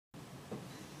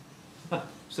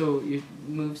So you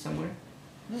move somewhere?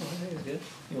 No, I think it's good.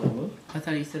 You want to move? I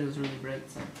thought you said it was really bright.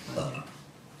 So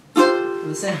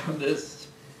the sound. This.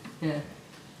 Yeah.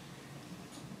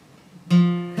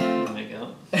 Make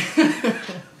out.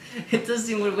 It does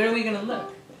seem weird. Where are we gonna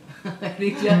look? At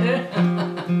each other?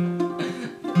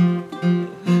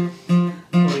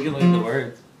 Well, we can look at the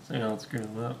words, so you don't screw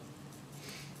them up.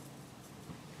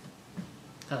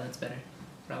 Oh, that's better.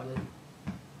 Probably.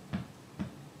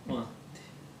 Well.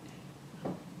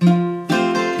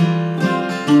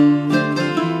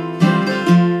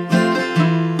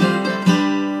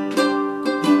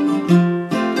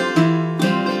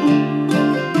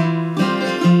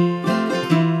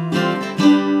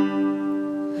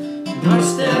 Our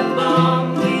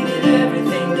stepmom, we did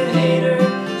everything to hate her.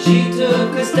 She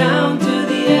took us down to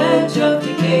the edge of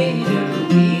Decatur.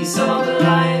 We saw the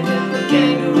light and the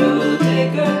kangaroo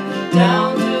take her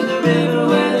down to the river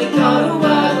where they caught a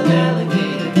wild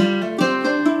alligator.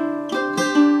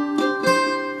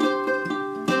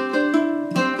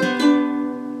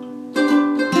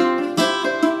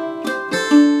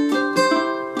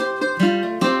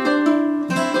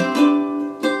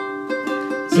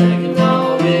 Second